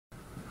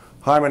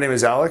Hi, my name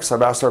is Alex.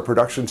 I've asked our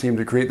production team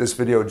to create this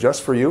video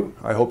just for you.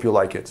 I hope you'll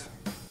like it.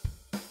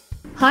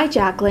 Hi,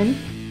 Jacqueline.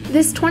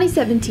 This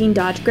 2017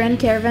 Dodge Grand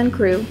Caravan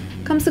Crew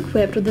comes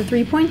equipped with a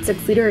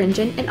 3.6-liter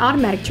engine and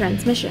automatic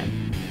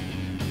transmission,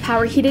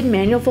 power-heated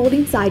manual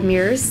folding side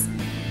mirrors,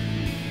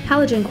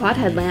 halogen quad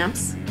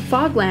headlamps,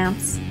 fog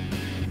lamps,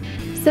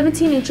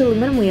 17-inch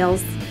aluminum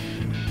wheels,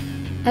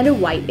 and a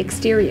white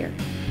exterior.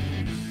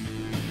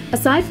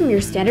 Aside from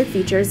your standard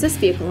features, this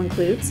vehicle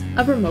includes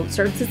a remote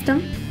start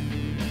system,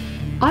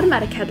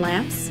 automatic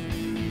headlamps,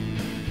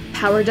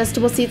 power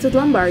adjustable seats with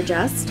lumbar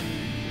adjust,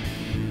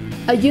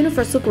 a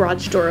universal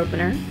garage door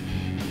opener,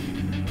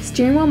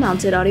 steering wheel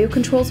mounted audio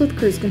controls with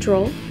cruise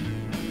control,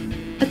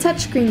 a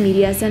touchscreen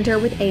media center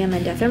with AM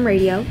and FM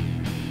radio,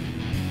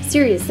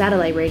 Sirius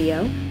satellite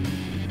radio,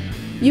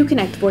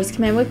 Uconnect voice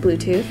command with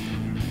Bluetooth,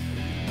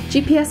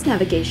 GPS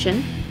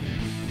navigation,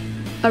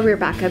 a rear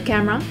backup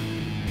camera,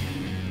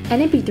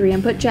 an MP3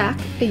 input jack,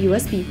 a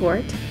USB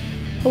port,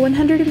 a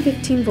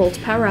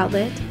 115-volt power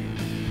outlet,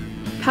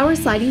 power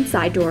sliding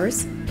side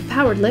doors, a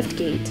powered lift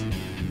gate,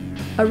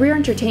 a rear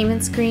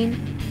entertainment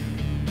screen,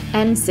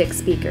 and 6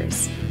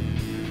 speakers.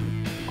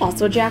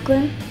 Also,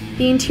 Jacqueline,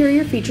 the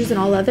interior features an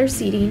all-leather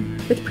seating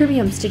with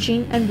premium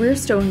stitching and rear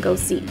stow-and-go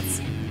seats.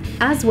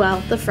 As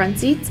well, the front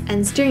seats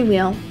and steering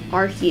wheel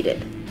are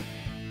heated.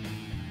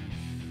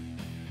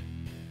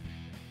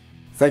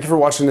 Thank you for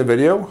watching the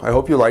video. I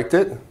hope you liked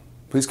it.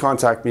 Please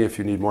contact me if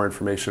you need more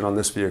information on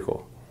this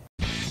vehicle.